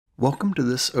Welcome to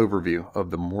this overview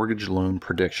of the Mortgage Loan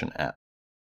Prediction app.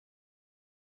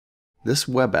 This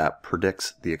web app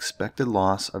predicts the expected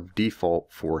loss of default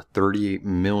for 38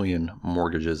 million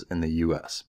mortgages in the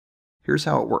U.S. Here's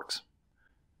how it works.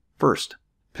 First,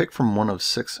 pick from one of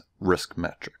 6 risk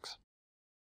metrics.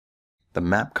 The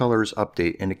map colors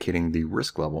update indicating the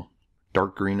risk level.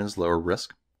 Dark green is lower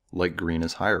risk, light green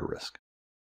is higher risk.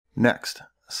 Next,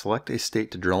 select a state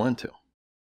to drill into.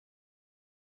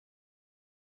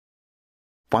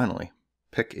 Finally,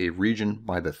 pick a region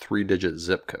by the 3-digit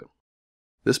zip code.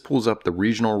 This pulls up the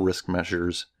regional risk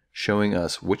measures, showing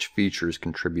us which features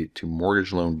contribute to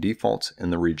mortgage loan defaults in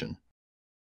the region.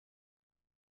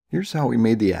 Here's how we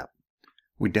made the app.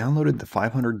 We downloaded the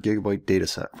 500 gigabyte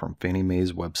dataset from Fannie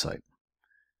Mae's website.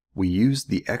 We used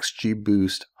the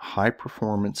XGBoost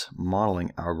high-performance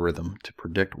modeling algorithm to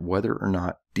predict whether or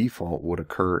not default would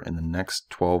occur in the next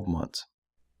 12 months.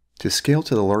 To scale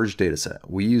to the large dataset,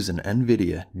 we use an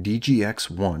NVIDIA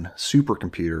DGX-1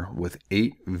 supercomputer with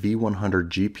 8 V100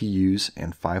 GPUs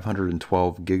and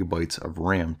 512 gigabytes of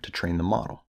RAM to train the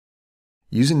model.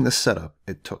 Using this setup,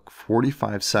 it took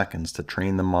 45 seconds to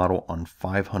train the model on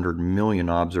 500 million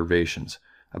observations,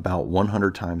 about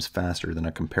 100 times faster than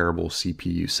a comparable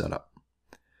CPU setup.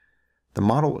 The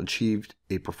model achieved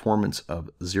a performance of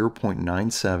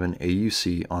 0.97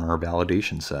 AUC on our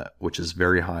validation set, which is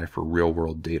very high for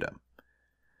real-world data.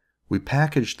 We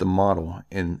packaged the model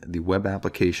in the web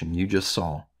application you just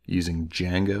saw using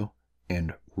Django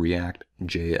and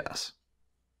React.js.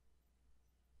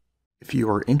 If you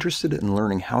are interested in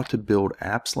learning how to build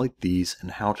apps like these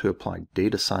and how to apply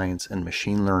data science and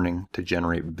machine learning to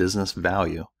generate business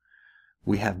value,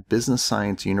 we have Business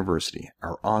Science University,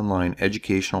 our online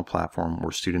educational platform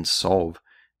where students solve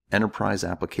enterprise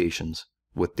applications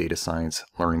with data science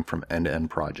learning from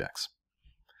end-to-end projects.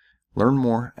 Learn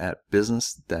more at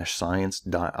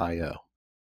business-science.io.